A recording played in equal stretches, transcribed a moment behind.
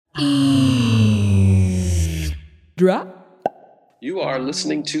Drop. You are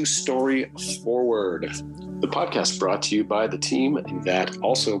listening to Story Forward, the podcast brought to you by the team that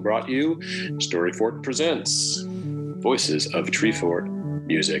also brought you Story Fort Presents, Voices of Treefort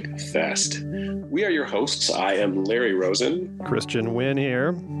Music Fest. We are your hosts. I am Larry Rosen. Christian Wynn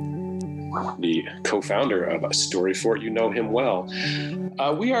here. The co-founder of Story Fort. You know him well.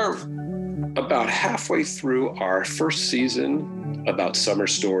 We are about halfway through our first season about summer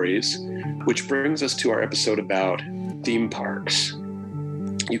stories, which brings us to our episode about theme parks.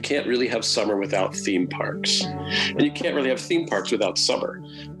 You can't really have summer without theme parks, and you can't really have theme parks without summer.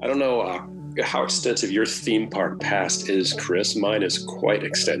 I don't know how extensive your theme park past is, Chris. Mine is quite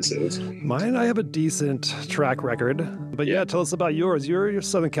extensive. Mine, I have a decent track record, but yeah, tell us about yours. You're a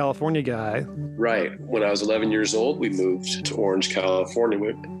Southern California guy. Right. When I was 11 years old, we moved to Orange, California.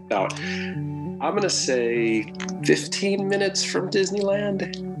 We're about, I'm going to say 15 minutes from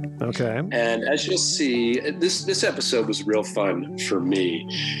Disneyland. Okay. And as you'll see, this episode was real fun for me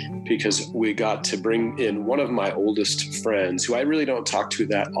because we got to bring in one of my oldest friends, who I really don't talk to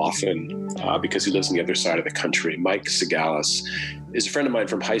that often because he lives on the other side of the country. Mike Segalis is a friend of mine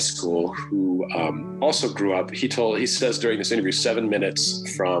from high school who also grew up. He says during this interview, 7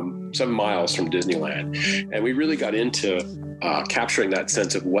 miles from Disneyland. And we really got into capturing that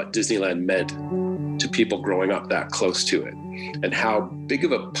sense of what Disneyland meant to people growing up that close to it, and how big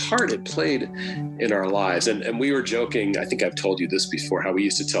of a part it played in our lives. And we were joking, I think I've told you this before, how we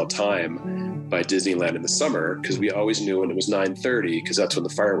used to tell time by Disneyland in the summer because we always knew when it was 9:30 because that's when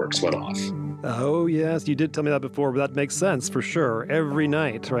the fireworks went off. Oh, yes, you did tell me that before, but that makes sense for sure. Every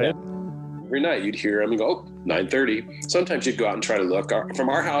night, right? Yeah. Every night you'd hear them and go, oh, 9:30. Sometimes you'd go out and try to look. From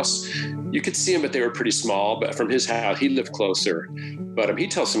our house, you could see them, but they were pretty small. But from his house, he lived closer. But he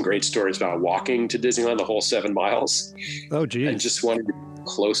tells some great stories about walking to Disneyland the whole 7 miles. Oh, geez. And just wanting to be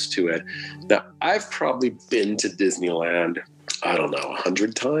close to it. Now, I've probably been to Disneyland, I don't know,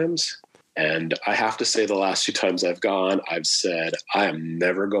 100 times. And I have to say the last 2 times I've gone, I've said, I am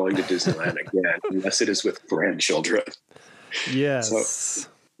never going to Disneyland again unless it is with grandchildren. Yes. So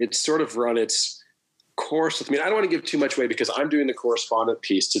it's sort of run its course with me. I don't want to give too much away because I'm doing the correspondent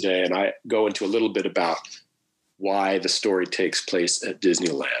piece today, and I go into a little bit about why the story takes place at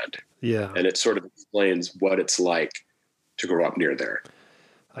Disneyland. Yeah. And it sort of explains what it's like to grow up near there.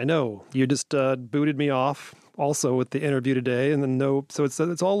 I know. You just booted me off also with the interview today, and then so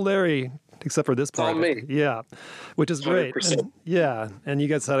it's all Larry except for this part. It's all me. Yeah, which is great. 100%. And you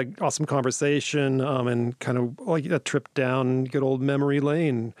guys had an awesome conversation and kind of like a trip down good old memory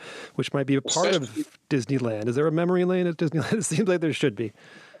lane, which might be a part of Disneyland. Is there a memory lane at Disneyland? It seems like there should be.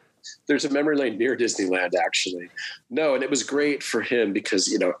 There's a memory lane near Disneyland, actually. No, and it was great for him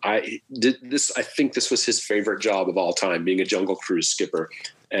because, I think this was his favorite job of all time, being a Jungle Cruise skipper.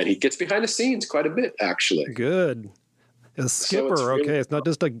 And he gets behind the scenes quite a bit, actually. Good. A skipper, so okay. It's not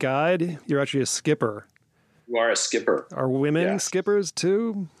just a guide. You're actually a skipper. You are a skipper. Are women skippers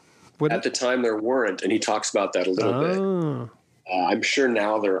too? At the time, there weren't, and he talks about that a little bit. I'm sure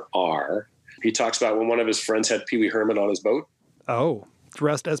now there are. He talks about when one of his friends had Pee Wee Herman on his boat. Oh,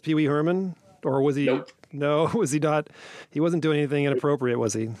 dressed as Pee Wee Herman? Or was he? Nope. No, was he not? He wasn't doing anything inappropriate,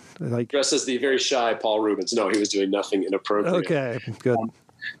 was he? Dressed as the very shy Paul Rubens. No, he was doing nothing inappropriate. Okay, good.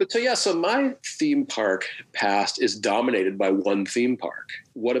 So my theme park past is dominated by one theme park.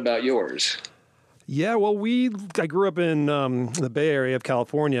 What about yours? Yeah, well, I grew up in the Bay Area of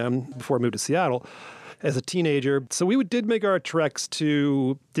California before I moved to Seattle as a teenager. So we did make our treks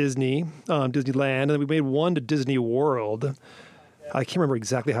to Disneyland, and we made one to Disney World. I can't remember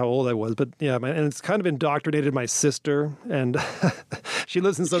exactly how old I was, but yeah, and it's kind of indoctrinated my sister, and she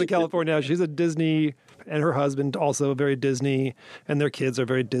lives in Southern California now. She's a Disney, and her husband also very Disney, and their kids are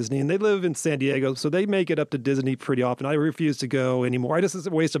very Disney, and they live in San Diego, so they make it up to Disney pretty often. I refuse to go anymore. It's a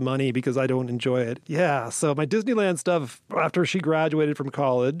waste of money because I don't enjoy it. Yeah, so my Disneyland stuff, after she graduated from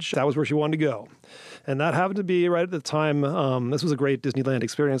college, that was where she wanted to go. And that happened to be right at the time. This was a great Disneyland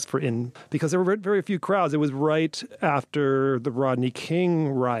experience because there were very few crowds. It was right after the Rodney King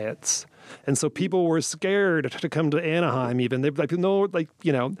riots. And so people were scared to come to Anaheim even. The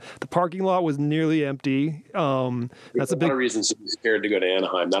parking lot was nearly empty. That's a lot of reasons to be scared to go to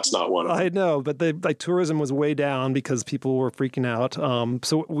Anaheim. That's not one of them. I know, but tourism was way down because people were freaking out.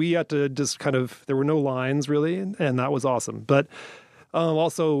 So we had to just there were no lines really, and that was awesome. But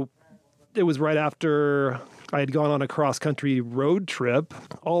also, it was right after I had gone on a cross-country road trip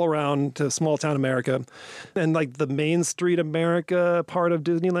all around to small-town America. And the Main Street America part of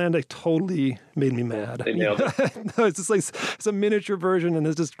Disneyland, it totally made me mad. They nailed it. No, it's just it's a miniature version, and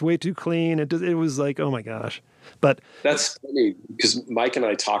it's just way too clean. It was oh my gosh. But that's funny because Mike and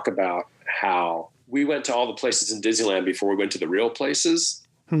I talk about how we went to all the places in Disneyland before we went to the real places.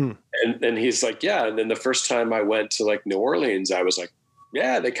 Hmm. And he's like, yeah. And then the first time I went to like New Orleans, I was like,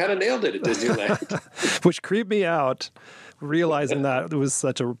 yeah, they kind of nailed it at Disneyland. Which creeped me out, realizing that it was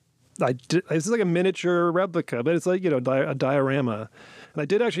such a, it's like a miniature replica, but it's like, a diorama. And I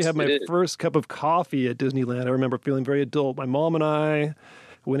did actually have my first cup of coffee at Disneyland. I remember feeling very adult. My mom and I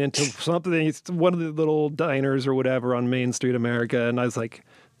went into something, one of the little diners or whatever on Main Street, America. And I was like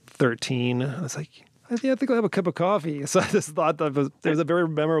 13. I was like, I think I'll have a cup of coffee. So I just thought that there was a very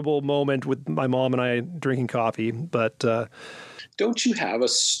memorable moment with my mom and I drinking coffee. But don't you have a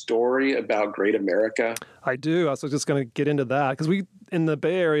story about Great America? I do. I was just going to get into that because we, in the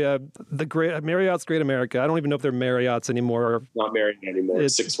Bay Area, Marriott's Great America. I don't even know if they're Marriott's anymore. Not Marriott anymore.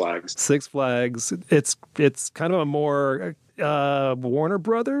 It's Six Flags. Six Flags. It's kind of a more Warner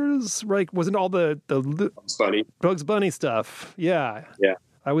Brothers, right? Wasn't all the Bugs Bunny stuff? Yeah. Yeah.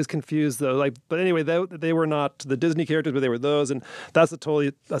 I was confused though. But anyway, they were not the Disney characters, but they were those, and that's a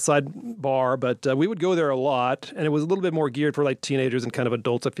totally sidebar. But we would go there a lot, and it was a little bit more geared for like teenagers and kind of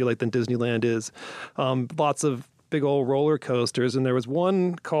adults, I feel like, than Disneyland is. Lots of big old roller coasters, and there was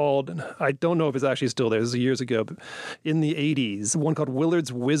one called, I don't know if it's actually still there, this is years ago, but in the 80s, one called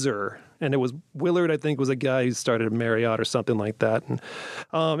Willard's Whizzer, and it was Willard, I think, was a guy who started Marriott or something like that. And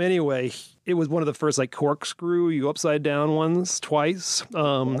anyway, it was one of the first like corkscrew, you go upside down ones twice.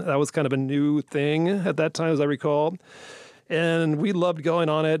 That was kind of a new thing at that time, as I recall. And we loved going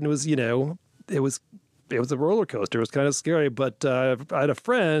on it, and it was, it was a roller coaster. It was kind of scary, but I had a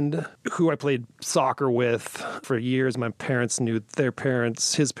friend who I played soccer with for years. My parents knew their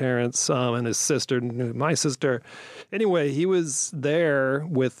parents, his parents, and his sister knew my sister. Anyway, he was there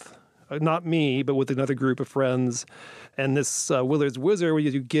with, not me, but with another group of friends. And this Willard's Whizzer, where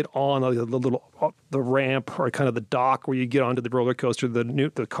you get on the ramp or kind of the dock where you get onto the roller coaster,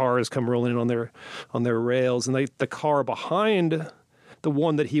 the cars come rolling in on their rails, and the car behind the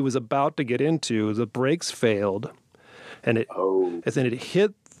one that he was about to get into, the brakes failed, and then it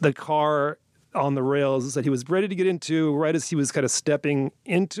hit the car on the rails that he was ready to get into right as he was kind of stepping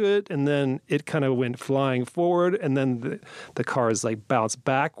into it, and then it kind of went flying forward, and then the cars like bounced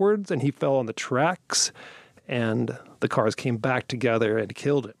backwards, and he fell on the tracks, and the cars came back together and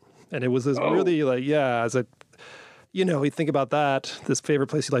killed him. And it was this really you think about that, this favorite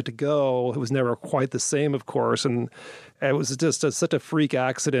place you like to go, it was never quite the same, of course, and it was just such a freak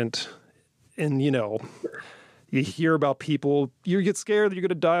accident. And, you hear about people, you get scared that you're going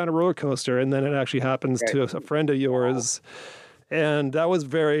to die on a roller coaster, and then it actually happens to a friend of yours. And that was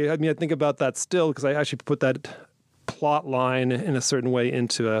I think about that still, because I actually put that plot line in a certain way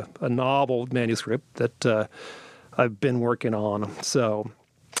into a novel manuscript that I've been working on. So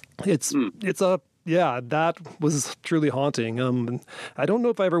that was truly haunting. I don't know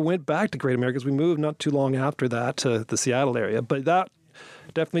if I ever went back to Great America because we moved not too long after that to the Seattle area, but that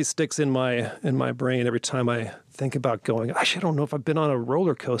definitely sticks in my brain every time I think about going. Actually, I don't know if I've been on a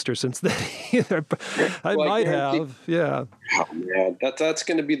roller coaster since then either. I might have. Yeah. Oh man, that's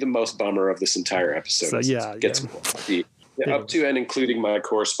going to be the most bummer of this entire episode. So up to and including my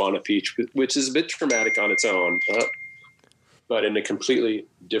correspondent peach, which is a bit traumatic on its own. But in a completely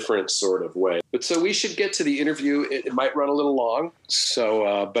different sort of way. But so we should get to the interview. It might run a little long,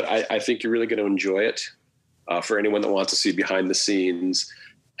 but I think you're really going to enjoy it for anyone that wants to see behind the scenes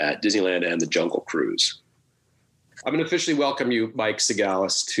at Disneyland and the Jungle Cruise. I'm going to officially welcome you, Mike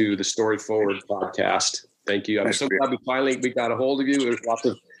Sigalis, to the Story Forward podcast. Thank you. I'm so glad we got a hold of you. There's lots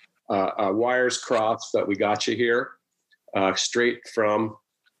of wires crossed, but we got you here straight from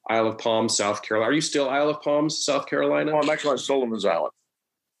Isle of Palms, South Carolina. Are you still Isle of Palms, South Carolina? Oh, I'm actually on Sullivan's Island.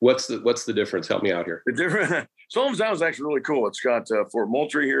 What's the difference? Help me out here. Sullivan's Island is actually really cool. It's got Fort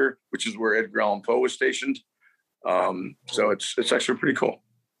Moultrie here, which is where Edgar Allan Poe was stationed. So it's actually pretty cool.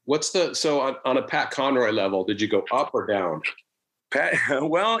 On a Pat Conroy level, did you go up or down?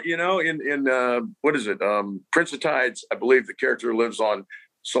 Well, in what is it? Prince of Tides, I believe the character lives on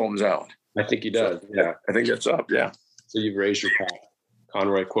Sullivan's Island. I think he does. So, yeah, I think that's up. Yeah. So you've raised your Pat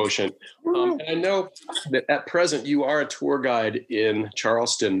Conroy quotient. And I know that at present you are a tour guide in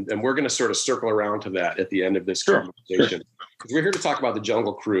Charleston, and we're going to sort of circle around to that at the end of this conversation. We're here to talk about the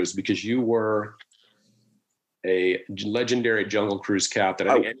Jungle Cruise because you were a legendary Jungle Cruise captain.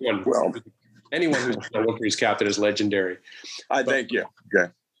 I think anyone who's a Jungle Cruise captain is legendary. Thank you.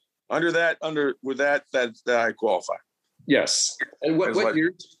 Okay. With that, I qualify. Yes. And what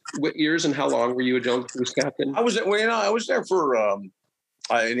years and how long were you a Jungle Cruise captain? I was there for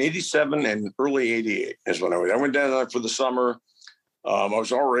in 87 and early 88 is when I went down there for the summer. I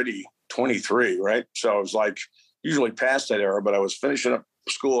was already 23, right? So I was like usually past that era, but I was finishing up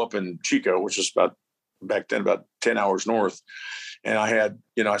school up in Chico, which is about back then about 10 hours north. And I had,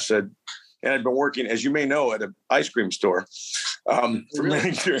 I said, and I'd been working, as you may know, at an ice cream store for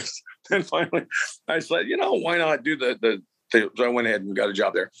many years. And finally I said, why not do so I went ahead and got a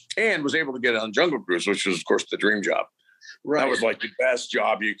job there and was able to get on Jungle Cruise, which was, of course, the dream job. Right. That was like the best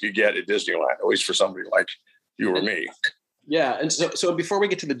job you could get at Disneyland, at least for somebody like you or me. Yeah. And so before we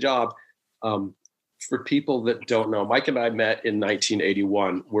get to the job, for people that don't know, Mike and I met in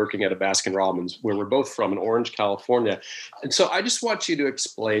 1981 working at a Baskin Robbins, where we're both from in Orange, California. And so I just want you to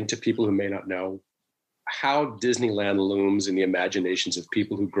explain to people who may not know how Disneyland looms in the imaginations of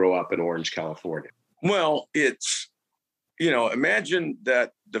people who grow up in Orange, California. Well, it's, imagine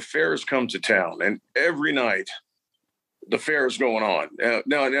that the fairs come to town and every night the fair is going on.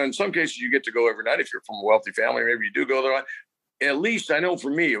 Now, in some cases you get to go every night. If you're from a wealthy family, maybe you do go there. At least I know for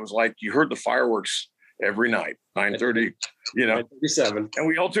me, it was like you heard the fireworks every night, 9:30, 9:37. And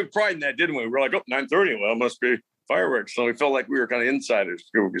we all took pride in that, didn't we? We were like, 9:30, well, it must be fireworks. So we felt like we were kind of insiders.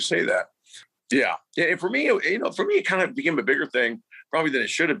 We could say that. Yeah. And for me, it kind of became a bigger thing probably than it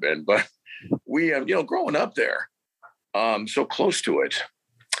should have been. But we, growing up there, so close to it.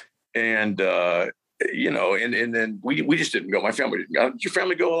 And, and then we just didn't go. My family didn't go. Did your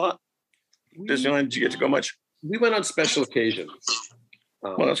family go a lot? Disneyland, did you get to go much? We went on special occasions.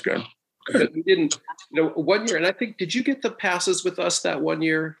 Well, that's good. But we didn't, 1 year. And I think, did you get the passes with us that 1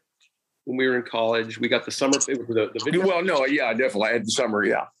 year when we were in college? We got the summer, the video. Well, no, yeah, definitely. I had the summer,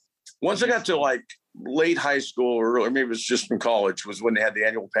 yeah. Once I got to like late high school or maybe it was just in college was when they had the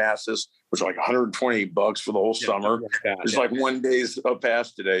annual passes, which was like $120 for the whole summer. It's like 1 day's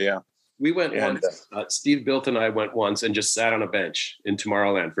pass today. Yeah. We went once. Steve Bilt and I went once and just sat on a bench in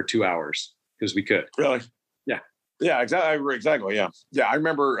Tomorrowland for 2 hours because we could. Really? Yeah. Yeah, exactly. Yeah. Yeah. I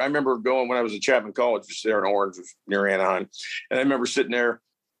remember going when I was at Chapman College, just there in Orange, near Anaheim. And I remember sitting there,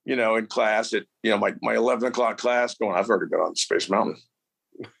 in class at, my 11 o'clock class going, I've already been on Space Mountain.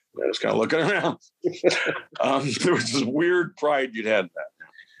 I was kind of looking around. There was this weird pride you'd had in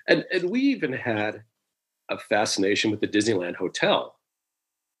that. And we even had a fascination with the Disneyland Hotel.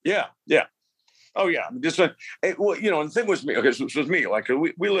 Yeah. Yeah. Oh, yeah. Just and the thing was me. Okay, so it was me. Like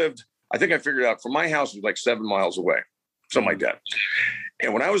we lived, I think I figured out from my house was like 7 miles away, something like that.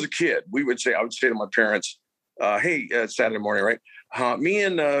 And when I was a kid, I would say to my parents, hey, it's Saturday morning, right? Me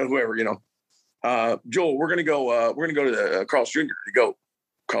and whoever, Joel, we're going to go to Carl's Jr. to go.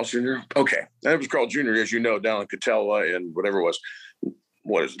 Carl's Jr. Okay. That was Carl Jr., as you know, down in Catella and whatever it was.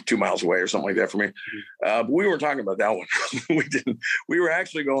 What is it, 2 miles away or something like that for me. But we weren't talking about that one. We didn't. We were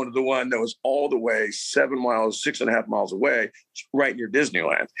actually going to the one that was all the way 7 miles, 6.5 miles away, right near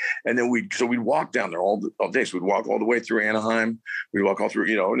Disneyland. And then we'd walk down there all day. So we'd walk all the way through Anaheim. We'd walk all through,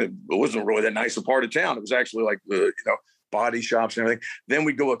 and it wasn't really that nice a part of town. It was actually like the, body shops and everything. Then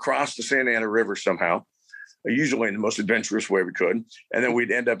we'd go across the Santa Ana River somehow, usually in the most adventurous way we could. And then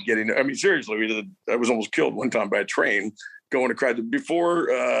we'd end up seriously, I was almost killed one time by a train going across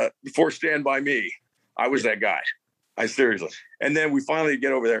before Stand By Me. I was that guy. Seriously. And then we finally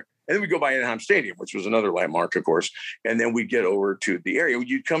get over there. And then we go by Anaheim Stadium, which was another landmark, of course. And then we get over to the area.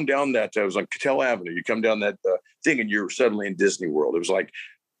 You'd come down that, it was on Cattell Avenue. You come down that thing and you're suddenly in Disney World. It was like,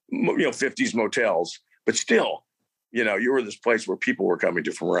 50s motels, but still, you were this place where people were coming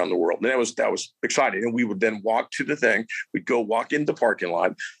to from around the world. And that was exciting. And we would then walk to the thing. We'd go walk in the parking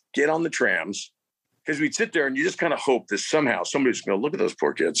lot, get on the trams, because we'd sit there and you just kind of hope that somehow somebody's going to look at those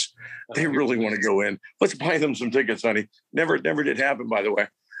poor kids. They really want to go in. Let's buy them some tickets, honey. Never did happen, by the way.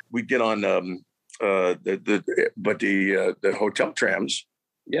 We'd get on the hotel trams.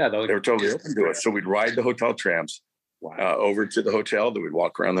 Yeah, they were totally open to it. So we'd ride the hotel trams over to the hotel. Then we'd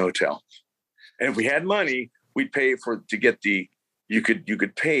walk around the hotel. And if we had money, we'd pay to get you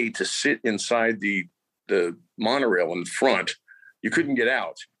could pay to sit inside the monorail in the front. You couldn't get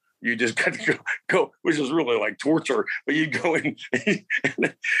out. You just got to go, which is really like torture. But you'd go in.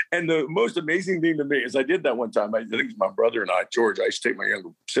 And the most amazing thing to me is I did that one time. I think it was my brother and I, George. I used to take my younger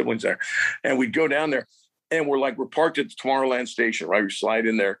siblings there. And we'd go down there. And we're parked at the Tomorrowland station, right? We slide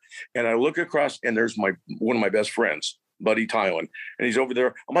in there. And I look across and there's one of my best friends, Buddy Tylen. And he's over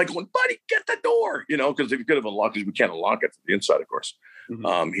there. I'm like, Buddy, get the door, because if he could have unlocked it, we can't unlock it from the inside, of course.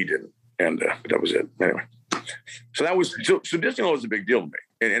 Mm-hmm. He didn't. And that was it. Anyway. So Disneyland was a big deal to me.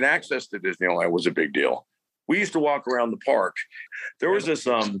 And access to Disneyland was a big deal. We used to walk around the park. There was this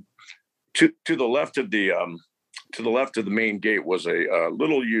to the left of the main gate was a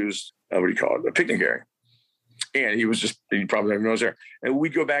little used a picnic area. And you probably never knows there. And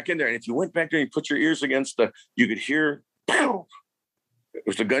we'd go back in there. And if you went back there and you put your ears against you could hear, pow, It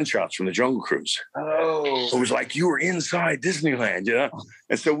was the gunshots from the Jungle Cruise. Oh, So it was like you were inside Disneyland, you know?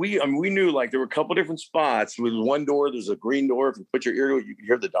 And so we knew like there were a couple different spots. With one door, there's a green door. If you put your ear to it, you could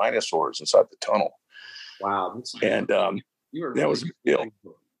hear the dinosaurs inside the tunnel. wow. And that was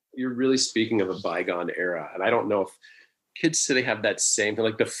you're really speaking of a bygone era. And I don't know if kids today have that same thing,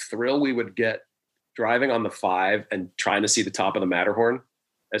 like the thrill we would get driving on the 5 and trying to see the top of the Matterhorn.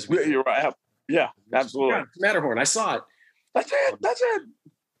 You're right. Yeah, absolutely. Yeah, Matterhorn. I saw it. That's it.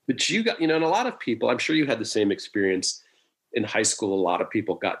 But you got, and a lot of people, I'm sure you had the same experience in high school. A lot of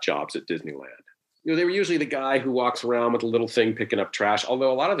people got jobs at Disneyland. They were usually the guy who walks around with a little thing picking up trash.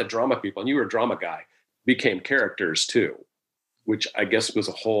 Although a lot of the drama people, and you were a drama guy, became characters too, which I guess was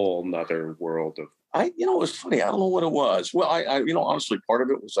a whole nother world of. It was funny. I don't know what it was. Well, I honestly, part of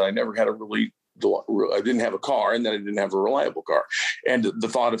it was I never had I didn't have a car, and then I didn't have a reliable car. And the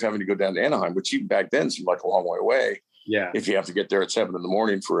thought of having to go down to Anaheim, which even back then seemed like a long way away. Yeah. If you have to get there at 7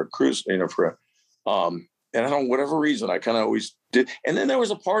 a.m. for a cruise, and I don't know, whatever reason, I kind of always did. And then there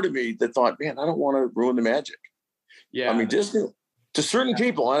was a part of me that thought, man, I don't want to ruin the magic. Yeah. I mean, Disney, to certain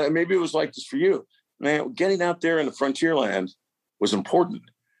people, maybe it was like this for you, man, getting out there in the Frontierland was important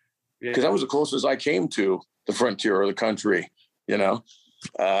because that was the closest I came to the frontier or the country,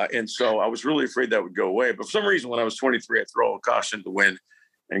 and so I was really afraid that would go away. But for some reason, when I was 23, I threw a caution to the wind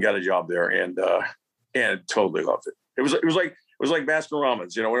and got a job there, and totally loved it. It was like Baskin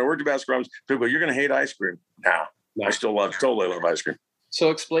Robbins. When I worked at Baskin Robbins, people go, "You're going to hate ice cream." No, I still totally love ice cream.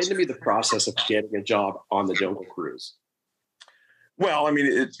 So explain to me the process of getting a job on the Jungle Cruise. Well, I mean,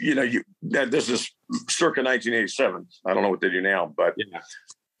 this is circa 1987. I don't know what they do now, but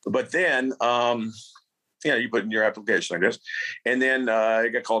then, you put in your application, I guess. And then I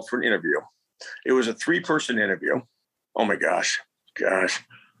got called for an interview. It was a 3-person interview. Oh my gosh.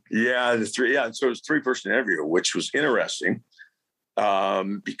 Yeah. So it was a 3-person interview, which was interesting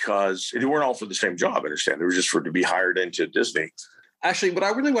because they weren't all for the same job. I understand. They were just to be hired into Disney. Actually, what I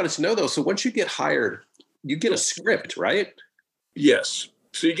really wanted to know though, so once you get hired, you get a script, right? Yes.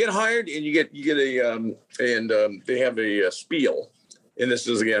 So you get hired and you get they have a spiel. And this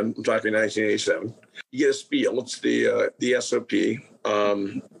is, again, I'm talking 1987. You get a spiel. It's the SOP.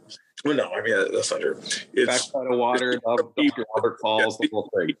 Well, no, I mean, that's not true. It's backside of water, Albert Falls, the whole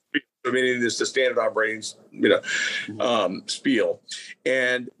thing. I mean, it's the standard operating, spiel.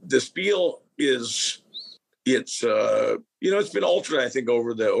 And the spiel it's been altered, I think,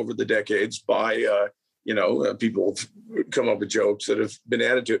 over the decades by, people come up with jokes that have been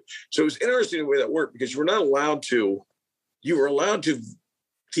added to it. So it was interesting the way that worked because you were allowed to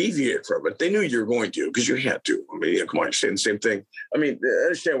deviate from it. They knew you were going to because you had to. I mean, come on, you're saying the same thing. I mean, I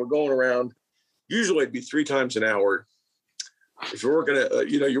understand we're going around. Usually it'd be 3 times an hour. If you're working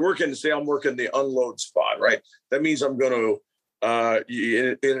you're working, say I'm working the unload spot, right? That means I'm going to,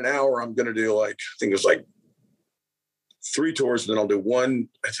 in an hour, I'm going to do I think it's 3 tours, and then I'll do 1.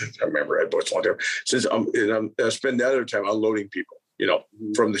 I remember I had boats a long time. Since I spend the other time unloading people,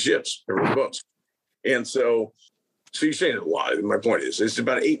 from the ships or the boats. And so you're saying it a lot. And my point is, it's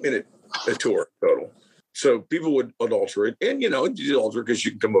about an 8-minute tour total. So people would alter it, and you alter because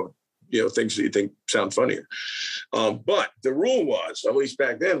you can come up with things that you think sound funnier. But the rule was, at least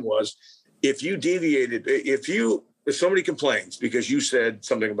back then, was if you deviated, if somebody complains because you said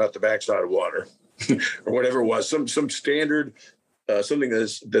something about the backside of water or whatever it was, some standard, something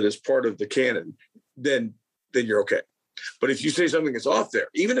that is part of the canon, then you're okay. But if you say something that's off there,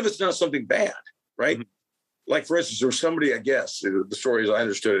 even if it's not something bad, right? Mm-hmm. Like, for instance, there was somebody, I guess, the story as I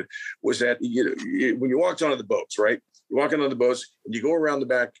understood it, was that when you walked onto the boats, right? You walk onto the boats and you go around the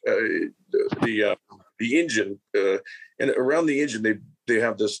back, the engine, and around the engine, they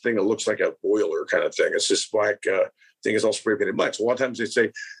have this thing that looks like a boiler kind of thing. It's this black thing is all spray painted black. So a lot of times they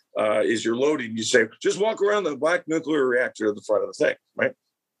say, as you're loading, you say, just walk around the black nuclear reactor at the front of the thing, right?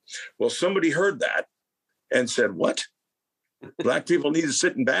 Well, somebody heard that and said, what? Black people need to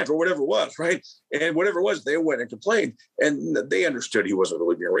sit in back or whatever it was, right? And whatever it was, they went and complained. And they understood he wasn't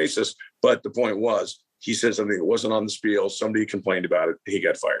really being racist. But the point was, he said something that wasn't on the spiel. Somebody complained about it. He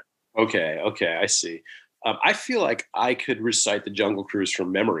got fired. Okay, I see. I feel like I could recite the Jungle Cruise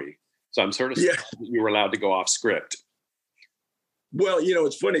from memory. So I'm sort of surprised that you were allowed to go off script. Well,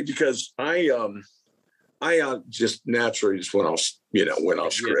 it's funny because I just naturally went off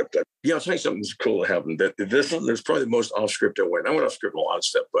script. I'll tell you something that's cool that happened. That there's probably the most off script I went. I went off script a lot of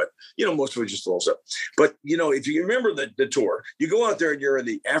stuff, but most of it just a little stuff. But if you remember the tour, you go out there and you're in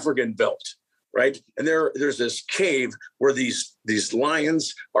the African belt, right? And there's this cave where these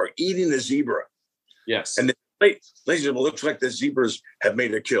lions are eating a zebra. Yes. And ladies and gentlemen, it looks like the zebras have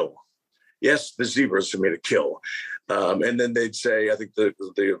made a kill. Yes, the zebras have made a kill. And then they'd say, I think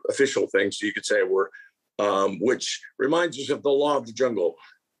the official things you could say were, which reminds us of the law of the jungle.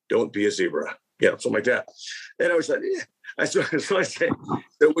 Don't be a zebra. Something like that. And I was like, yeah. So I said,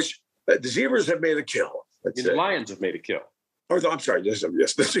 which the zebras have made a kill. The lions have made a kill. Or I'm sorry, yes,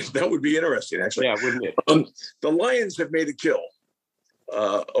 that would be interesting, actually. Yeah, wouldn't it? The lions have made a kill.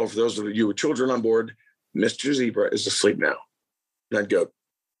 For those of you with children on board, Mr. Zebra is asleep now. And I'd go,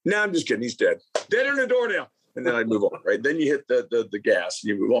 no, I'm just kidding. He's dead. Dead in the door now. And then I'd move on, right? Then you hit the gas and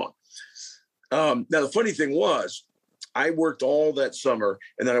you move on. Now, the funny thing was, I worked all that summer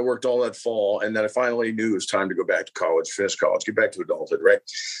and then I worked all that fall. And then I finally knew it was time to go back to college, finish college, get back to adulthood, right?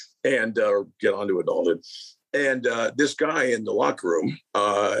 And get on to adulthood. And this guy in the locker room,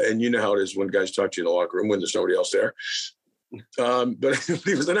 and you know how it is when guys talk to you in the locker room when there's nobody else there. But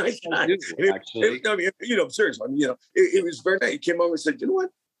he was a nice guy. Actually, I mean, seriously, it was very nice. He came over and said, you know what?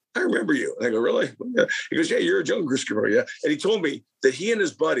 I remember you. And I go, really? Yeah. He goes, yeah, you're a jungle cruise skipper, yeah. And he told me that he and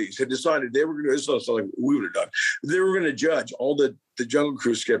his buddies had decided they were going to, this is like we would have done. They were going to judge all the jungle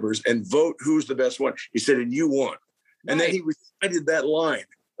cruise skippers and vote who's the best one. He said, and you won. And then he recited that line.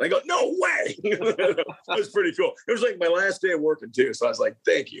 And I go, no way. That was pretty cool. It was like my last day of working too. So I was like,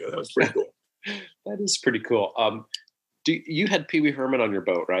 thank you. That was pretty cool. That is pretty cool. You had Pee Wee Herman on your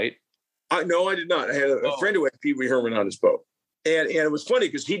boat, right? No, I did not. I had a friend who had Pee Wee Herman on his boat. And it was funny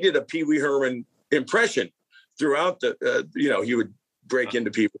because he did a Pee Wee Herman impression throughout the, he would break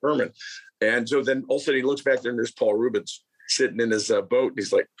into Pee Wee Herman. And so then all of a sudden he looks back there and there's Paul Rubens sitting in his boat. And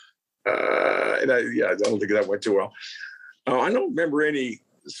he's like, I don't think that went too well. I don't remember any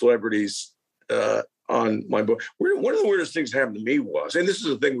celebrities on my boat. One of the weirdest things that happened to me was, and this is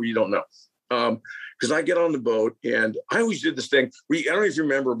a thing where you don't know, because I get on the boat and I always did this thing. I don't know if you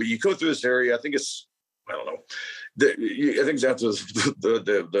remember, but you go through this area. I think it's, I don't know. I think it's after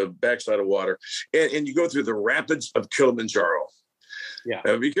the backside of water, and you go through the rapids of Kilimanjaro.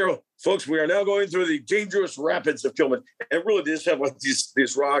 Yeah, be careful, folks. We are now going through the dangerous rapids of Kilimanjaro, and really they just have like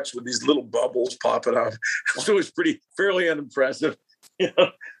these rocks with these little bubbles popping up. So it's fairly unimpressive.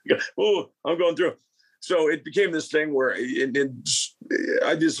 Oh, I'm going through. So it became this thing where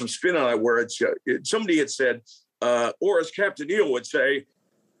I did some spin on it, where somebody had said, or as Captain Neil would say.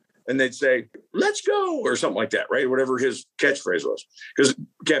 And they'd say, let's go, or something like that, right? Whatever his catchphrase was. Because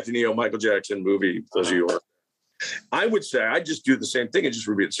Captain EO, Michael Jackson movie, those of you who are. I would say, I'd just do the same thing and just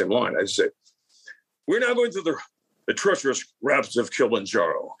repeat the same line. I'd say, we're now going through the treacherous rapids of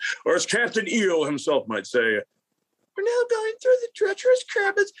Kilimanjaro. Or as Captain EO himself might say, we're now going through the treacherous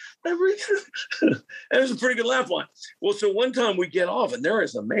rapids. And it was a pretty good laugh line. Well, so one time we get off, and there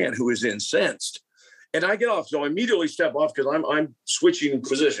is a man who is incensed. And I get off, so I immediately step off because I'm switching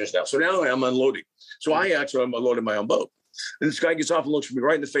positions now. So now I'm unloading. So I'm unloading my own boat. And this guy gets off and looks at me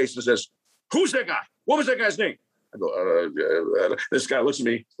right in the face and says, "Who's that guy? What was that guy's name?" I go, this guy looks at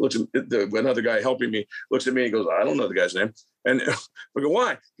me, another guy helping me looks at me and goes, "I don't know the guy's name." And I go,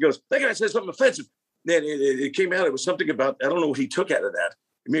 "Why?" He goes, "That guy said something offensive." Then it came out, it was something about, I don't know what he took out of that.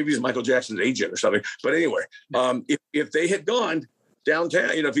 Maybe he's Michael Jackson's agent or something. But anyway, if they had gone downtown,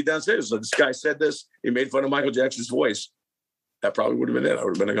 if he downstairs, so this guy said this, he made fun of Michael Jackson's voice, that probably would have been it. I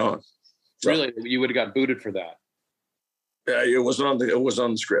would have been gone. So, really? You would have got booted for that? It was on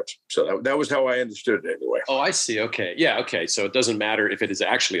the script. So that was how I understood it anyway. Oh, I see. Okay. Yeah. Okay. So it doesn't matter if it is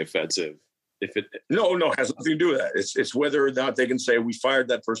actually offensive. No, it has nothing to do with that. It's whether or not they can say, we fired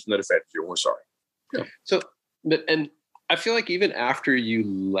that person that offended you. We're sorry. Yeah. So, and I feel like even after you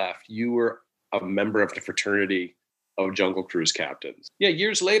left, you were a member of the fraternity of Jungle Cruise captains. Yeah,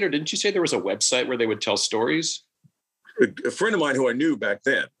 years later, didn't you say there was a website where they would tell stories? A friend of mine who I knew back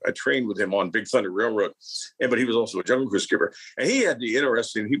then, I trained with him on Big Thunder Railroad, but he was also a Jungle Cruise skipper. And he had the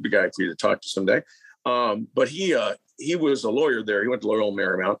interesting, he'd be a guy for you to talk to someday. But he was a lawyer there. He went to Loyola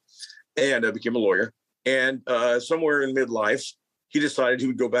Marymount and became a lawyer. And somewhere in midlife, he decided he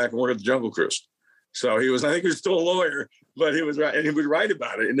would go back and work at the Jungle Cruise. So I think he was still a lawyer, but he was right, and he would write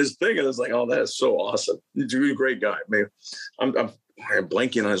about it in his thing. And I was like, oh, that is so awesome. He's a really great guy. I mean, I'm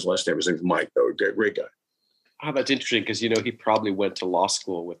blanking on his last name. His name's Mike, though. Great guy. Oh, that's interesting because, he probably went to law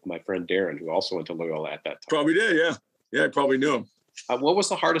school with my friend Darren, who also went to Loyola at that time. Probably did, yeah. Yeah, I probably knew him. What was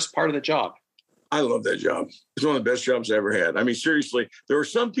the hardest part of the job? I love that job. It's one of the best jobs I ever had. I mean, seriously, there were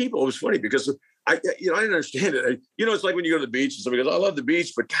some people, it was funny because I didn't understand it. It's like when you go to the beach and somebody goes, I love the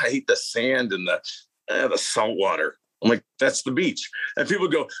beach, but God, I hate the sand and the salt water. I'm like, that's the beach. And people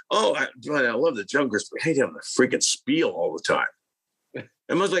go, oh, I love the jungle, but I hate having the freaking spiel all the time.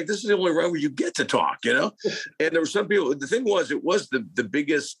 And I was like, this is the only round where you get to talk, And there were some people, the thing was, it was the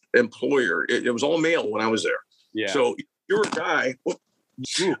biggest employer. It was all male when I was there. Yeah. So you're a guy.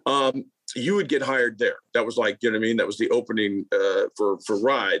 you would get hired there. That was like, you know what I mean? That was the opening for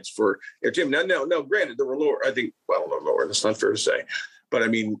rides for Jim. Now, granted, there were lower, I think, well, lower, that's not fair to say. But I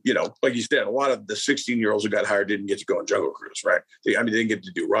mean, you know, like you said, a lot of the 16-year-olds who got hired didn't get to go on Jungle Cruise, right? They didn't get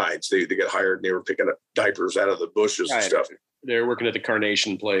to do rides. They got hired and they were picking up diapers out of the bushes and stuff. They're working at the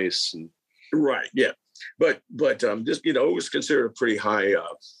Carnation Place. Right, yeah. But just, you know, it was considered a pretty high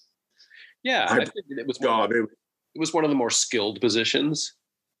I think it was job. It was one of the more skilled positions.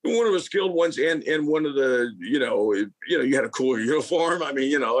 One of the skilled ones, and one of the, you had a cool uniform. I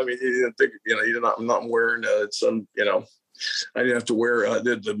mean, you didn't think, I'm not wearing some, I didn't have to wear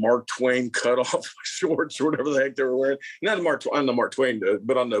the Mark Twain cutoff shorts or whatever the heck they were wearing. Not on the Mark Twain,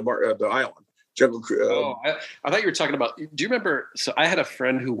 but on the island. Jungle Cruise. I thought you were talking about. Do you remember? So I had a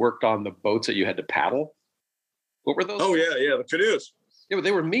friend who worked on the boats that you had to paddle. What were those? Oh yeah, the canoes. Yeah, but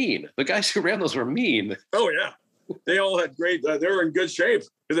they were mean. The guys who ran those were mean. Oh yeah, they all had great. They were in good shape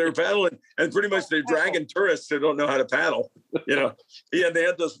because they were paddling, and pretty much they're dragging tourists who don't know how to paddle. Yeah, they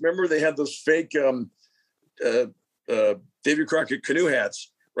had those. Remember, they had those fake Davy Crockett canoe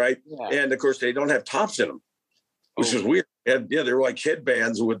hats, right? Yeah. And of course, they don't have tops in them, which is weird. And they were like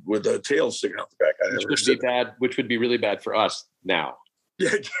headbands with tails sticking out the back. Which would be really bad for us now.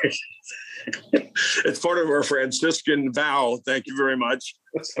 Yeah, it's part of our Franciscan vow. Thank you very much.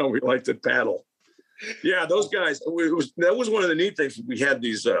 That's how we like to paddle. Yeah, those guys. That was one of the neat things. We had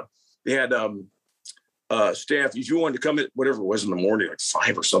these. They had staff. If you wanted to come at whatever it was in the morning, like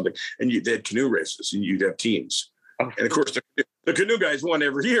 5 or something, and they had canoe races, and you'd have teams. And of course, the canoe guys won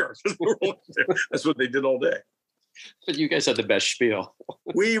every year. That's what they did all day. But you guys had the best spiel.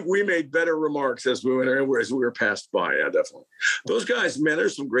 we made better remarks as we were passed by. Yeah, definitely. Those guys, man,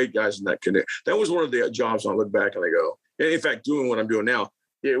 there's some great guys in that canoe. That was one of the jobs I look back and I go, and in fact, doing what I'm doing now,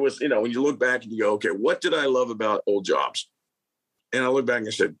 it was, when you look back and you go, okay, what did I love about old jobs? And I look back and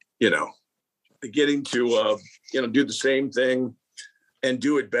I said, getting to, do the same thing and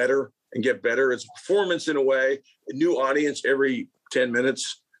do it better and get better. It's performance in a way, a new audience every 10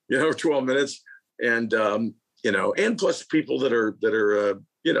 minutes, or 12 minutes. And, and plus people that are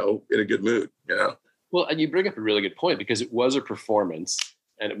in a good mood, Well, and you bring up a really good point because it was a performance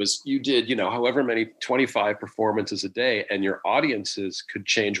and you did, however many 25 performances a day, and your audiences could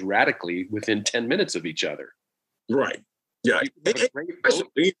change radically within 10 minutes of each other. Right. Yeah.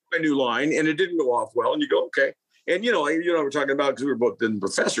 A new line and it didn't go off well. And you go, okay. And, we're talking about, because we were both been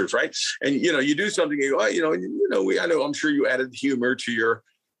professors, right? And, you do something, you go, I know, I'm sure you added humor to your,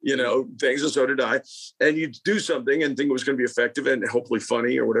 things, and so did I. And you do something and think it was going to be effective and hopefully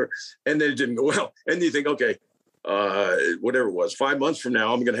funny or whatever. And then it didn't go well. And you think, okay, whatever it was, 5 months from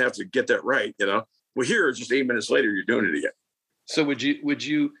now, I'm going to have to get that right. Well, here, just 8 minutes later, you're doing it again. So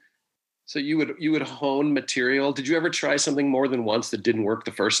you would hone material. Did you ever try something more than once that didn't work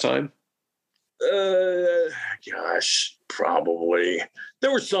the first time? Gosh, probably.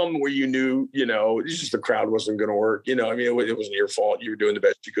 There were some where you knew, it's just the crowd wasn't going to work. It wasn't your fault. You were doing the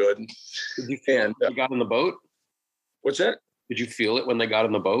best you could. Did you feel it when you got on the boat? What's that? Did you feel it when they got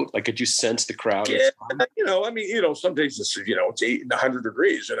on the boat? Like, could you sense the crowd? Yeah, some days it's, it's 80 and 100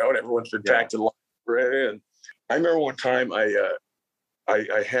 degrees, and everyone's been packed in line. And I remember one time I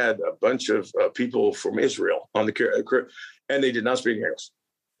had a bunch of people from Israel on the crew, and they did not speak English.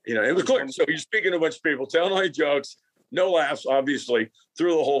 It was clear. So you're speaking to a bunch of people, telling all your jokes, no laughs, obviously,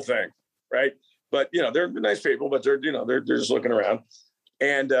 through the whole thing, right? But they're nice people, but they're just looking around.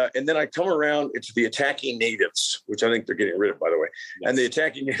 And then I come around, it's the attacking natives, which I think they're getting rid of, by the way. Yes. And the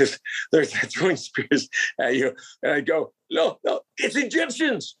attacking natives, they're throwing spears at you. And I go, no, it's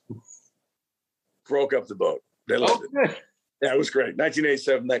Egyptians. Broke up the boat. They loved it. Yeah, it was great.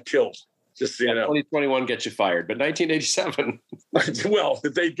 1987, that killed. Just so you know. 2021 gets you fired, but 1987. Well,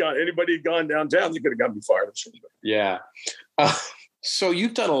 if anybody had gone downtown, they could have gotten me fired. Yeah. So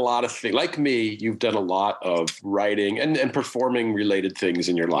you've done a lot of things. Like me, you've done a lot of writing and performing related things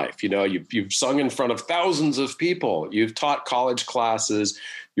in your life. You've sung in front of thousands of people. You've taught college classes.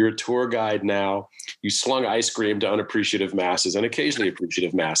 You're a tour guide now. You slung ice cream to unappreciative masses and occasionally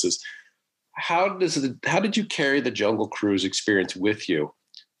appreciative masses. How did you carry the Jungle Cruise experience with you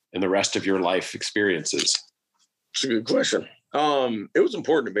and the rest of your life experiences? It's a good question. It was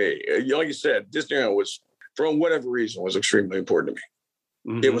important to me. Like you said, Disneyland was, for whatever reason, was extremely important to me.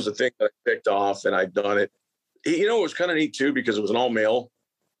 Mm-hmm. It was a thing that I picked off and I'd done it. It was kind of neat too, because it was an all male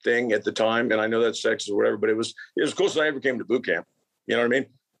thing at the time. And I know that's sexist or whatever, but it was close as I ever came to boot camp. You know what I mean?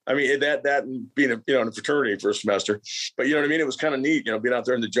 I mean, that and being in a fraternity for a semester, but you know what I mean? It was kind of neat, being out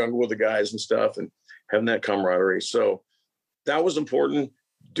there in the jungle with the guys and stuff and having that camaraderie. So that was important.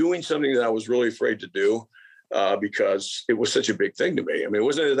 Doing something that I was really afraid to do. because it was such a big thing to me. I mean, it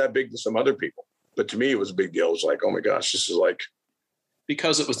wasn't that big to some other people, but to me, it was a big deal. It was like, oh my gosh, this is like.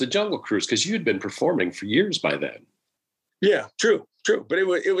 Because it was the Jungle Cruise, because you had been performing for years by then. Yeah, true. But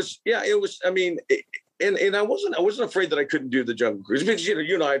it was. I mean, and I wasn't afraid that I couldn't do the Jungle Cruise, because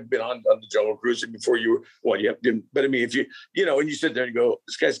you and I had been on the Jungle Cruise before you were. Well, yeah, but I mean, if and you sit there and you go,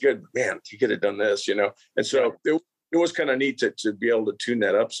 this guy's good, man, he could have done this, and so it was kind of neat to be able to tune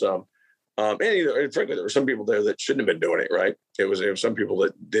that up some. And frankly, there were some people there that shouldn't have been doing it, right? It was some people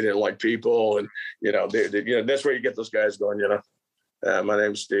that they didn't like people, and they, that's where you get those guys going, my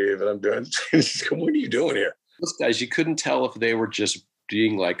name's Steve, and I'm doing. What are you doing here? Those guys, you couldn't tell if they were just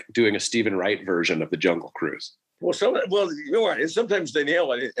being like doing a Stephen Wright version of the Jungle Cruise. Well, and sometimes they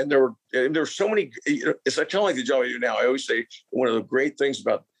nail it. And there were so many. It's kind of like the job I do now. I always say one of the great things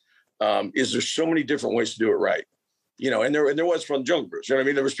about is there's so many different ways to do it right. And there was from Jungle Cruise. You know what I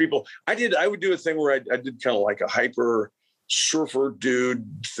mean? There was people. I would do a thing where I did kind of like a hyper surfer dude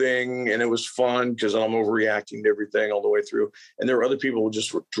thing, and it was fun because I'm overreacting to everything all the way through. And there were other people who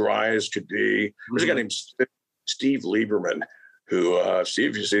just were dry as could be. There's a guy named Steve Lieberman, who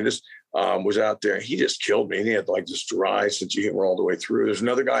Steve, if you see this, was out there. He just killed me. And he had like this dry sense of humor all the way through. There's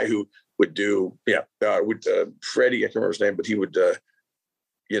another guy who would do, Freddie, I can't remember his name, but he would,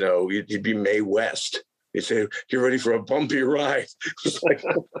 he'd be Mae West. He'd say, "You're ready for a bumpy ride." It was like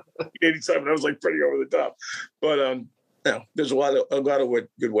 87. I was like pretty over the top, but there's a lot of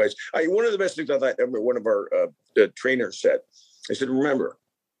good ways. One of the best things I thought one of our trainers said. He said, "Remember,"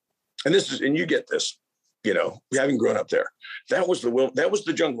 and you get this, having grown up there, that was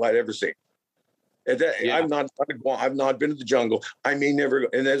the jungle I'd ever seen. I've not been to the jungle. I may never go.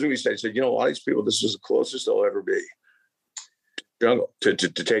 And as we said, he said, a lot of these people, this is the closest they'll ever be jungle to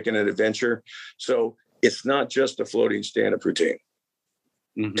taking an adventure. So it's not just a floating stand-up routine.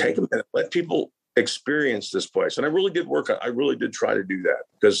 Mm-hmm. Take a minute, let people experience this place. And I really did try to do that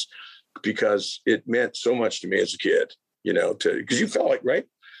because it meant so much to me as a kid, because you felt like, right?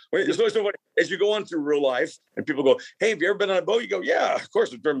 There's always nobody, as you go on through real life and people go, "Hey, have you ever been on a boat?" You go, "Yeah, of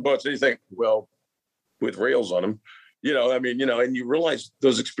course I've driven boats." And you think, well, with rails on them, and you realize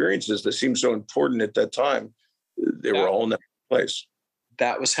those experiences that seemed so important at that time, they were all in that place.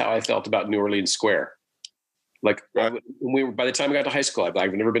 That was how I felt about New Orleans Square. Like by the time I got to high school,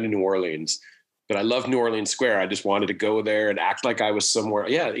 I've never been to New Orleans, but I love New Orleans Square. I just wanted to go there and act like I was somewhere.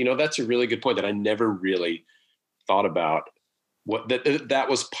 Yeah. that's a really good point that I never really thought about. What that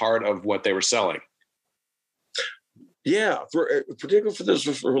was part of what they were selling. Yeah, particularly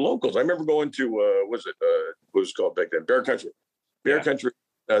for locals. I remember going to what was it called back then? Bear Country. Country.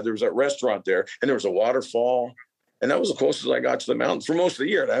 There was a restaurant there, and there was a waterfall, and that was the closest I got to the mountains for most of the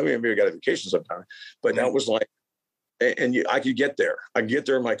year. I mean, maybe I got a vacation sometime, but that was like, I could get there. I could get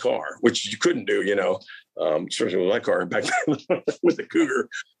there in my car, which you couldn't do, especially with my car back then with the Cougar.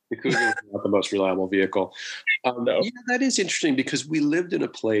 The Cougar was not the most reliable vehicle. No. Yeah, that is interesting because we lived in a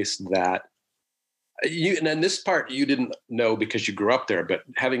place that and then this part you didn't know because you grew up there, but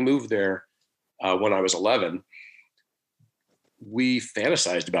having moved there when I was 11, we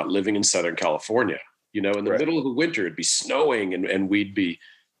fantasized about living in Southern California. In the middle of the winter, it'd be snowing and we'd be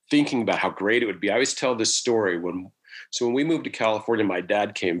thinking about how great it would be. I always tell this story when we moved to California, my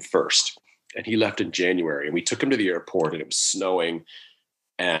dad came first and he left in January and we took him to the airport and it was snowing.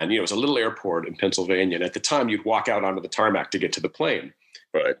 And, it was a little airport in Pennsylvania. And at the time, you'd walk out onto the tarmac to get to the plane.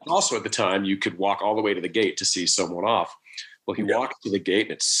 Right. Also, at the time, you could walk all the way to the gate to see someone off. Well, he walked to the gate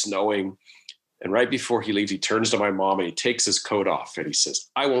and it's snowing. And right before he leaves, he turns to my mom and he takes his coat off and he says,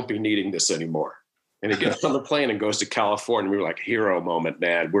 "I won't be needing this anymore." And he gets on the plane and goes to California. We were like, hero moment,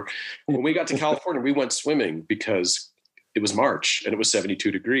 man. When we got to California, we went swimming because it was March and it was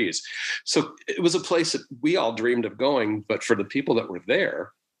 72 degrees. So it was a place that we all dreamed of going. But for the people that were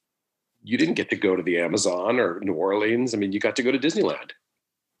there, you didn't get to go to the Amazon or New Orleans. I mean, you got to go to Disneyland.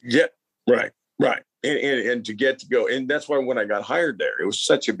 Yeah, right. And to get to go. And that's why when I got hired there, it was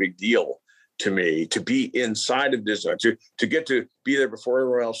such a big deal to me to be inside of Disneyland, to get to be there before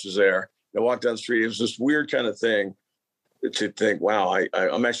everyone else was there. And walk down the street. It was this weird kind of thing to think, wow,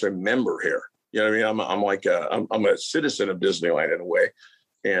 I'm actually a member here. You know what I mean? I'm a citizen of Disneyland in a way.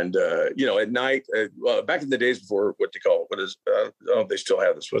 And, at night, back in the days before I don't know if they still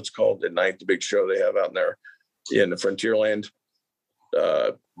have this, what's called at night, the big show they have out there in the Frontierland.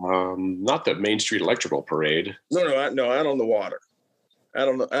 Not the Main Street Electrical Parade. No, out on the water. Out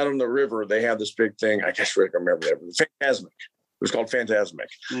on the river, they have this big thing. I guess I remember that. Fantasmic. It was called Fantasmic.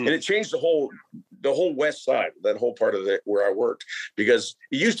 And it changed the whole west side, that whole part of where I worked, because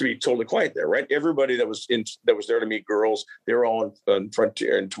it used to be totally quiet there, right? Everybody that was there to meet girls, they were all in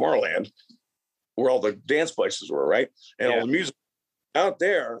Frontier in Tomorrowland. where all the dance places were, right? And all the music. Out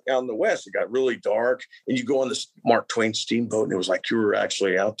there, out in the West, it got really dark, and you go on this Mark Twain steamboat, and it was like you were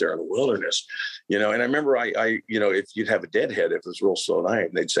actually out there in the wilderness, And I remember, I if you'd have a deadhead, if it was a real slow night,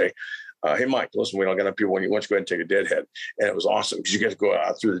 and they'd say, "Hey, Mike, listen, we don't got enough people. Why don't you go ahead and take a deadhead?" And it was awesome because you get to go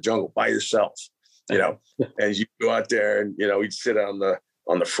out through the jungle by yourself, and you go out there, and we'd sit on the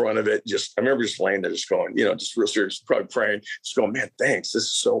front of it. I remember just laying there, just going, just real serious, probably praying, just going, man, thanks. This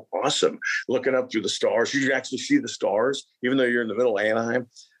is so awesome. Looking up through the stars. You can actually see the stars, even though you're in the middle of Anaheim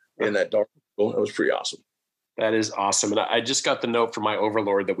in that dark. It was pretty awesome. That is awesome. And I just got the note from my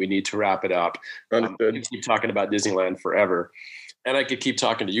overlord that we need to wrap it up. I could keep talking about Disneyland forever. And I could keep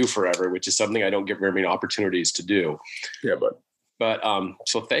talking to you forever, which is something I don't get very many opportunities to do. Yeah, but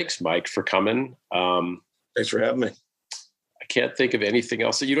so thanks, Mike, for coming. Thanks for having me. I can't think of anything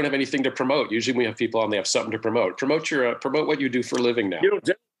else. You don't have anything to promote. Usually when we have people on, they have something to promote. Promote what you do for a living now.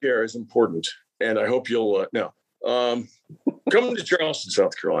 Dental care is important, and I hope you'll come to Charleston,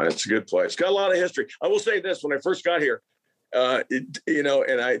 South Carolina. It's a good place. It's got a lot of history. I will say this: when I first got here,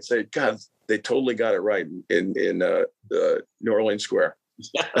 and I'd say, God, they totally got it right in New Orleans Square.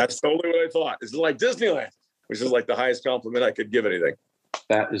 That's totally what I thought. It's like Disneyland, which is like the highest compliment I could give anything.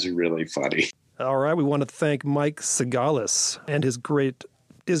 That is really funny. All right, we want to thank Mike Sigalis and his great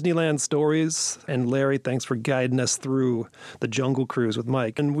Disneyland stories. And Larry, thanks for guiding us through the Jungle Cruise with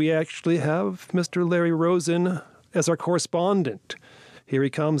Mike. And we actually have Mr. Larry Rosen as our correspondent. Here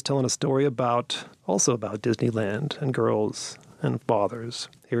he comes telling a story also about Disneyland and girls and fathers.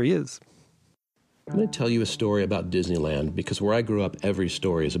 Here he is. I'm going to tell you a story about Disneyland because where I grew up, every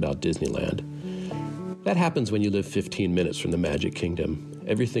story is about Disneyland. That happens when you live 15 minutes from the Magic Kingdom.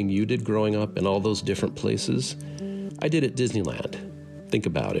 Everything you did growing up in all those different places, I did at Disneyland. Think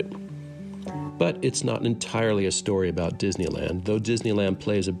about it. But it's not entirely a story about Disneyland, though Disneyland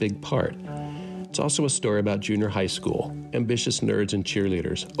plays a big part. It's also a story about junior high school, ambitious nerds and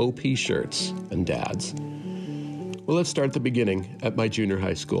cheerleaders, OP shirts, and dads. Well, let's start at the beginning, at my junior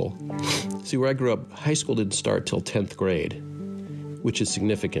high school. See, where I grew up, high school didn't start till 10th grade, which is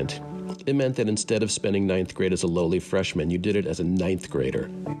significant. It meant that instead of spending 9th grade as a lowly freshman, you did it as a 9th grader.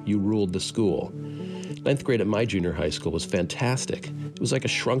 You ruled the school. 9th grade at my junior high school was fantastic. It was like a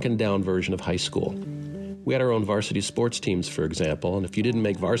shrunken down version of high school. We had our own varsity sports teams, for example, and if you didn't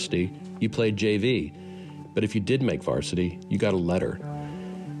make varsity, you played JV. But if you did make varsity, you got a letter.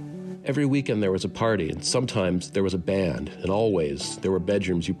 Every weekend there was a party, and sometimes there was a band, and always there were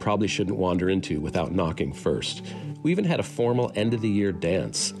bedrooms you probably shouldn't wander into without knocking first. We even had a formal end-of-the-year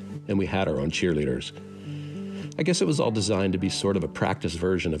dance, and we had our own cheerleaders. I guess it was all designed to be sort of a practice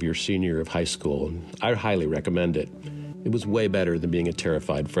version of your senior year of high school, and I highly recommend it. It was way better than being a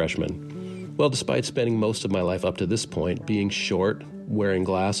terrified freshman. Well, despite spending most of my life up to this point being short, wearing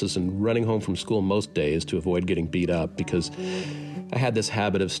glasses, and running home from school most days to avoid getting beat up because I had this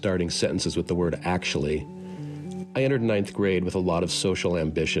habit of starting sentences with the word actually, I entered 9th grade with a lot of social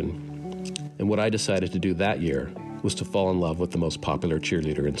ambition. And what I decided to do that year was to fall in love with the most popular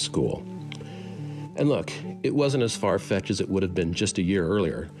cheerleader in school. And look, it wasn't as far-fetched as it would have been just a year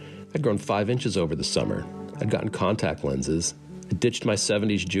earlier. I'd grown 5 inches over the summer. I'd gotten contact lenses. I ditched my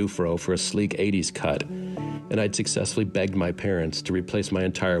 70s Jufro for a sleek 80s cut. And I'd successfully begged my parents to replace my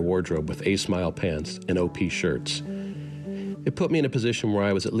entire wardrobe with A-Smile pants and OP shirts. It put me in a position where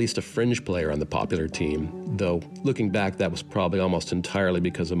I was at least a fringe player on the popular team, though looking back, that was probably almost entirely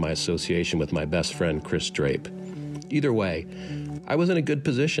because of my association with my best friend, Chris Drape. Either way, I was in a good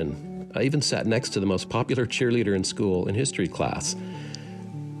position. I even sat next to the most popular cheerleader in school in history class.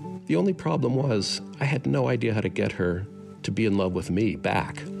 The only problem was I had no idea how to get her to be in love with me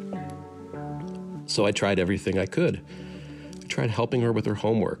back. So I tried everything I could. I tried helping her with her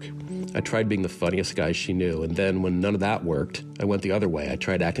homework. I tried being the funniest guy she knew, and then when none of that worked, I went the other way. I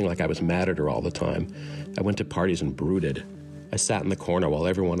tried acting like I was mad at her all the time. I went to parties and brooded. I sat in the corner while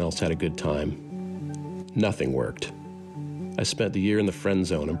everyone else had a good time. Nothing worked. I spent the year in the friend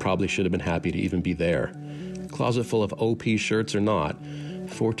zone and probably should have been happy to even be there. Closet full of OP shirts or not,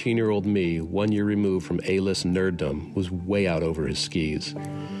 14-year-old me, 1 year removed from A-list nerddom, was way out over his skis.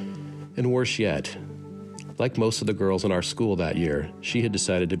 And worse yet, like most of the girls in our school that year, she had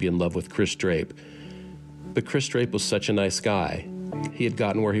decided to be in love with Chris Drape. But Chris Drape was such a nice guy. He had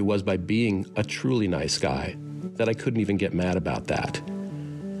gotten where he was by being a truly nice guy, that I couldn't even get mad about that.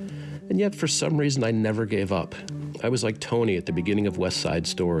 And yet, for some reason, I never gave up. I was like Tony at the beginning of West Side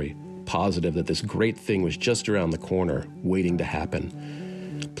Story, positive that this great thing was just around the corner, waiting to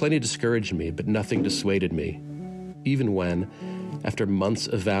happen. Plenty discouraged me, but nothing dissuaded me. Even when, After months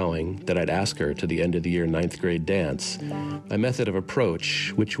of vowing that I'd ask her to the end of the year 9th grade dance, my method of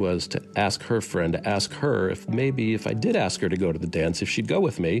approach, which was to ask her friend to ask her if I did ask her to go to the dance, if she'd go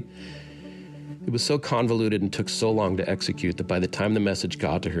with me, it was so convoluted and took so long to execute that by the time the message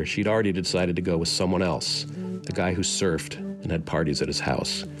got to her, she'd already decided to go with someone else, a guy who surfed and had parties at his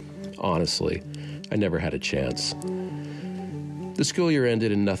house. Honestly, I never had a chance. The school year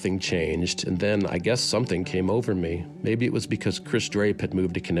ended and nothing changed, and then I guess something came over me. Maybe it was because Chris Drape had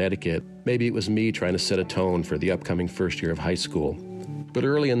moved to Connecticut. Maybe it was me trying to set a tone for the upcoming first year of high school. But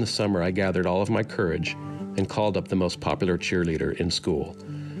early in the summer, I gathered all of my courage and called up the most popular cheerleader in school.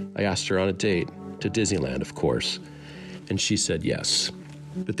 I asked her on a date, to Disneyland, of course, and she said yes.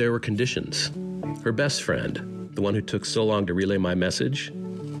 But there were conditions. Her best friend, the one who took so long to relay my message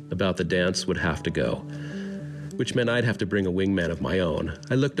about the dance, would have to go, which meant I'd have to bring a wingman of my own.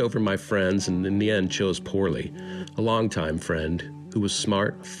 I looked over my friends and in the end chose poorly. A longtime friend who was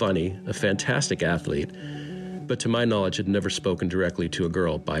smart, funny, a fantastic athlete, but to my knowledge had never spoken directly to a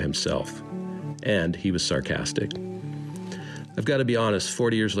girl by himself. And he was sarcastic. I've got to be honest,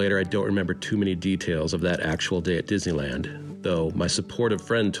 40 years later, I don't remember too many details of that actual day at Disneyland, though my supportive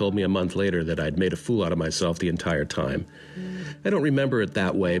friend told me a month later that I'd made a fool out of myself the entire time. I don't remember it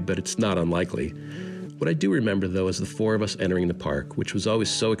that way, but it's not unlikely. What I do remember, though, is the four of us entering the park, which was always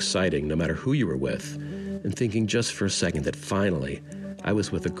so exciting no matter who you were with, and thinking just for a second that finally I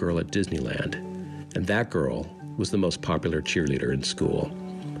was with a girl at Disneyland, and that girl was the most popular cheerleader in school.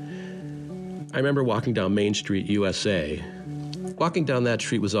 I remember walking down Main Street, USA. Walking down that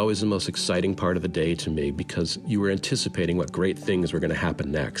street was always the most exciting part of the day to me because you were anticipating what great things were going to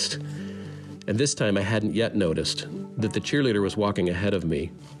happen next. And this time I hadn't yet noticed that the cheerleader was walking ahead of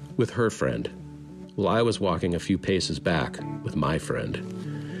me with her friend, while I was walking a few paces back with my friend.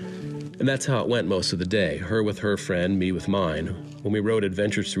 And that's how it went most of the day, her with her friend, me with mine. When we rode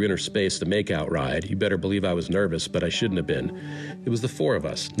Adventures Through Inner Space, the makeout ride, you better believe I was nervous, but I shouldn't have been. It was the four of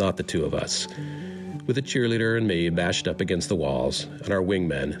us, not the two of us, with a cheerleader and me bashed up against the walls, and our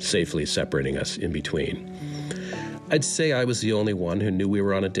wingmen safely separating us in between. I'd say I was the only one who knew we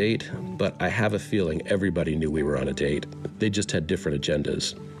were on a date, but I have a feeling everybody knew we were on a date. They just had different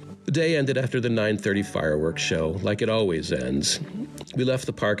agendas. The day ended after the 9:30 fireworks show, like it always ends. We left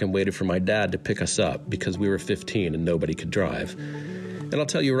the park and waited for my dad to pick us up because we were 15 and nobody could drive. And I'll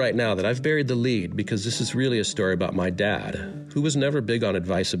tell you right now that I've buried the lead because this is really a story about my dad, who was never big on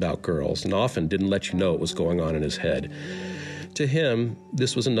advice about girls and often didn't let you know what was going on in his head. To him,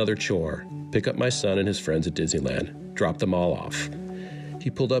 this was another chore. Pick up my son and his friends at Disneyland, drop them all off. He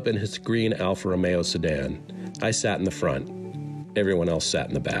pulled up in his green Alfa Romeo sedan. I sat in the front. Everyone else sat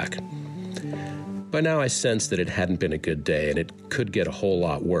in the back. By now I sensed that it hadn't been a good day and it could get a whole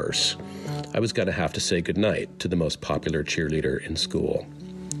lot worse. I was going to have to say goodnight to the most popular cheerleader in school.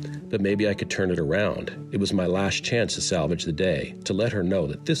 But maybe I could turn it around. It was my last chance to salvage the day, to let her know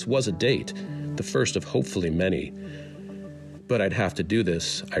that this was a date, the first of hopefully many. But I'd have to do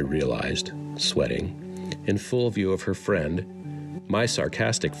this, I realized, sweating, in full view of her friend, my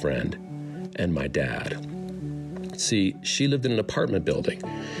sarcastic friend, and my dad. See, she lived in an apartment building,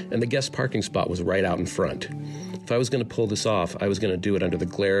 and the guest parking spot was right out in front. If I was going to pull this off, I was going to do it under the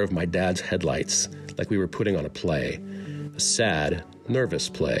glare of my dad's headlights, like we were putting on a play. A sad, nervous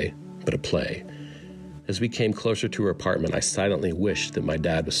play, but a play. As we came closer to her apartment, I silently wished that my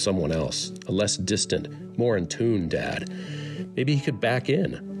dad was someone else, a less distant, more in tune dad. Maybe he could back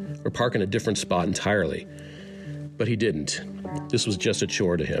in, or park in a different spot entirely. But he didn't. This was just a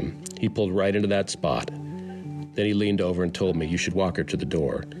chore to him. He pulled right into that spot. Then he leaned over and told me, "You should walk her to the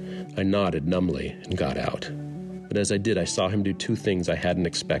door." I nodded numbly and got out. But as I did, I saw him do two things I hadn't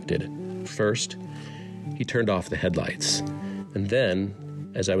expected. First, he turned off the headlights. And then,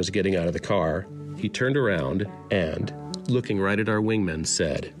 as I was getting out of the car, he turned around and, looking right at our wingman,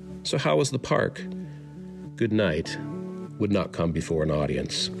 said, "So how was the park?" Good night would not come before an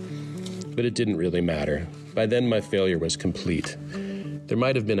audience. But it didn't really matter. By then, my failure was complete. There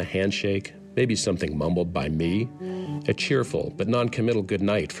might have been a handshake, maybe something mumbled by me, a cheerful but non-committal good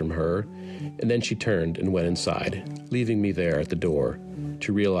night from her, and then she turned and went inside, leaving me there at the door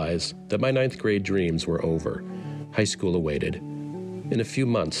to realize that my 9th grade dreams were over. High school awaited. In a few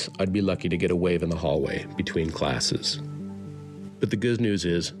months, I'd be lucky to get a wave in the hallway between classes. But the good news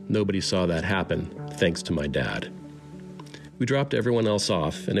is, nobody saw that happen, thanks to my dad. We dropped everyone else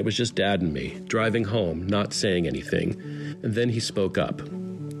off, and it was just Dad and me, driving home, not saying anything, and then he spoke up.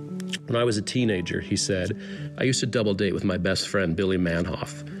 When I was a teenager, he said, I used to double date with my best friend, Billy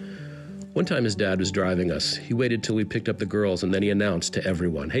Manhoff. One time his dad was driving us. He waited till we picked up the girls, and then he announced to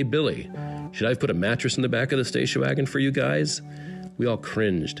everyone, "Hey, Billy, should I put a mattress in the back of the station wagon for you guys?" We all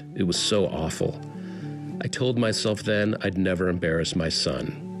cringed. It was so awful. I told myself then I'd never embarrass my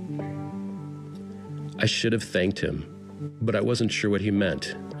son. I should have thanked him, but I wasn't sure what he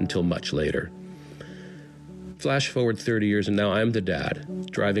meant until much later. Flash forward 30 years, and now I'm the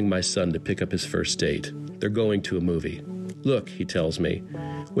dad, driving my son to pick up his first date. They're going to a movie. Look, he tells me,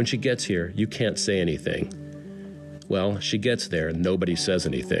 when she gets here, you can't say anything. Well, she gets there and nobody says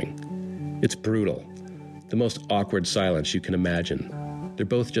anything. It's brutal. The most awkward silence you can imagine. They're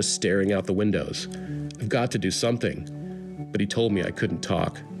both just staring out the windows. I've got to do something. But he told me I couldn't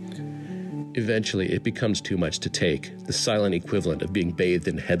talk. Eventually, it becomes too much to take, the silent equivalent of being bathed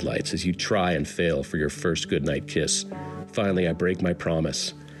in headlights as you try and fail for your first goodnight kiss. Finally, I break my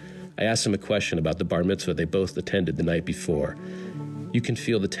promise. I ask him a question about the bar mitzvah they both attended the night before. You can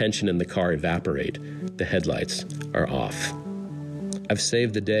feel the tension in the car evaporate. The headlights are off. I've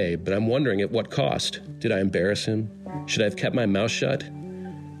saved the day, but I'm wondering at what cost. Did I embarrass him? Should I have kept my mouth shut?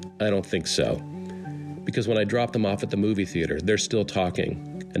 I don't think so. Because when I dropped them off at the movie theater, they're still talking.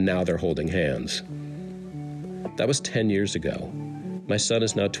 And now they're holding hands. That was 10 years ago. My son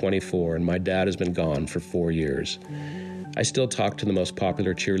is now 24, and my dad has been gone for 4 years. I still talk to the most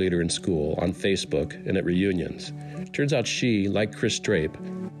popular cheerleader in school on Facebook and at reunions. Turns out she, like Chris Drape,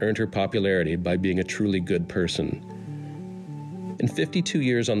 earned her popularity by being a truly good person. In 52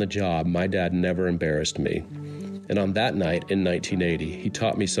 years on the job, my dad never embarrassed me. And on that night in 1980, he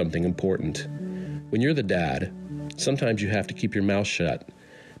taught me something important. When you're the dad, sometimes you have to keep your mouth shut.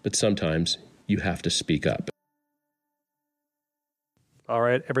 But sometimes you have to speak up. All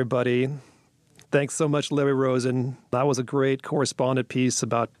right, everybody. Thanks so much, Larry Rosen. That was a great correspondent piece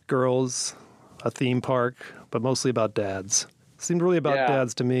about girls, a theme park, but mostly about dads. Seemed really about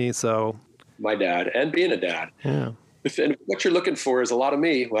dads to me, so. My dad, and being a dad. Yeah. If what you're looking for is a lot of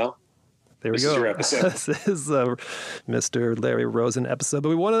me, well, there we this go. is your episode. This is Mr. Larry Rosen episode. But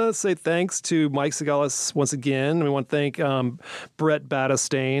we want to say thanks to Mike Segalis once again. We want to thank Brett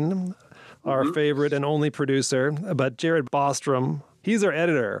Battistane, our favorite and only producer, but Jared Bostrom. He's our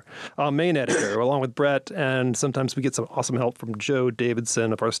editor, main editor, along with Brett, and sometimes we get some awesome help from Joe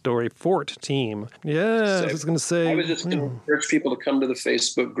Davidson of our Story Fort team. Yeah, I was going to say. I was just going to encourage people to come to the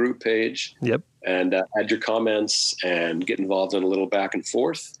Facebook group page. Yep. And add your comments and get involved in a little back and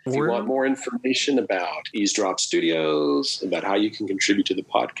forth. If you want more information about Eavesdrop Studios, about how you can contribute to the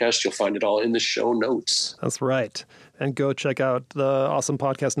podcast, you'll find it all in the show notes. That's right. And go check out the awesome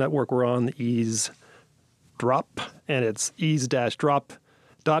podcast network. We're on Eavesdrop, and it's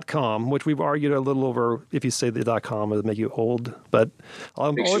ease-drop.com, which we've argued a little over. If you say the .com, it'll make you old, but I'll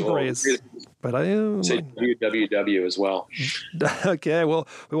embrace. But I am. Say www as well. Okay, well,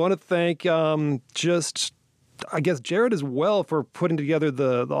 we want to thank I guess Jared as well for putting together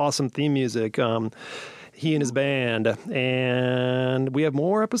the awesome theme music. He and his band. And we have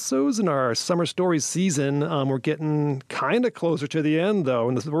more episodes in our Summer Stories season. We're getting kind of closer to the end, though.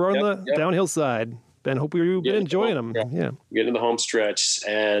 And we're on the downhill side. And hope you've been enjoying them. Yeah. Get in the home stretch.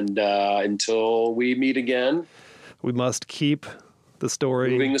 And until we meet again, we must keep the story.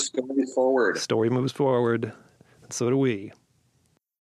 Moving the story forward. The story moves forward. And so do we.